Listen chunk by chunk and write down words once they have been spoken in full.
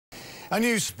A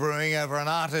news brewing over an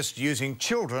artist using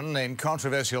children in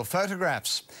controversial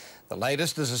photographs. The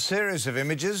latest is a series of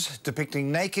images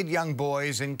depicting naked young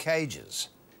boys in cages.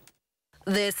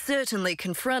 They're certainly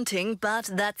confronting, but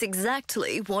that's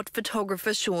exactly what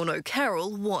photographer Sean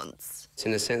O'Carroll wants.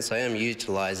 In a sense, I am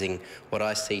utilising what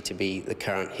I see to be the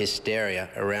current hysteria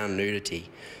around nudity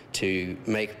to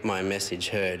make my message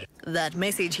heard. That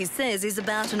message, he says, is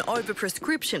about an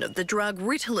overprescription of the drug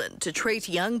Ritalin to treat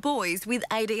young boys with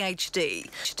ADHD.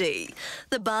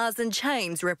 The bars and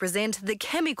chains represent the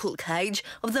chemical cage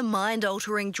of the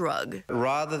mind-altering drug.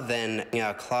 Rather than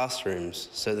our classrooms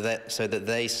so that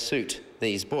they suit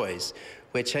these boys,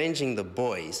 we're changing the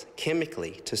boys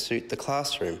chemically to suit the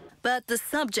classroom. But the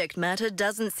subject matter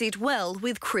doesn't sit well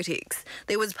with critics.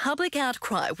 There was public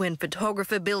outcry when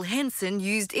photographer Bill Henson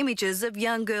used images of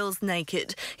young girls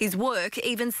naked, his work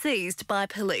even seized by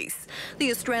police.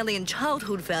 The Australian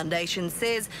Childhood Foundation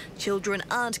says children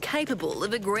aren't capable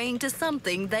of agreeing to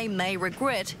something they may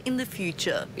regret in the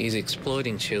future. He's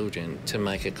exploiting children to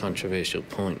make a controversial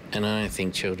point, and I don't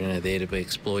think children are there to be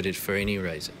exploited for any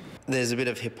reason. There's a bit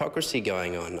of hypocrisy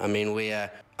going on. I mean, we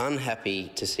are unhappy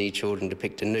to see children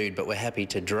depicted nude, but we're happy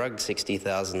to drug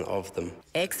 60,000 of them.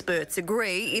 Experts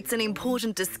agree it's an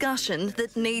important discussion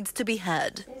that needs to be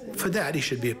had. For that, he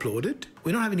should be applauded.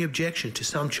 We don't have any objection to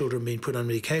some children being put on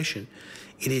medication.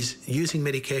 It is using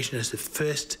medication as the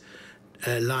first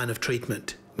line of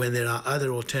treatment when there are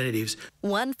other alternatives.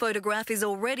 One photograph is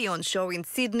already on show in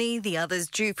Sydney, the other's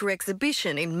due for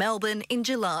exhibition in Melbourne in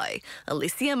July.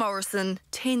 Alicia Morrison,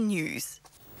 10 News.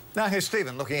 Now here's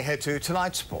Stephen looking ahead to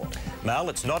tonight's sport. Mel,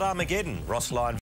 it's not Armageddon. Ross Lyon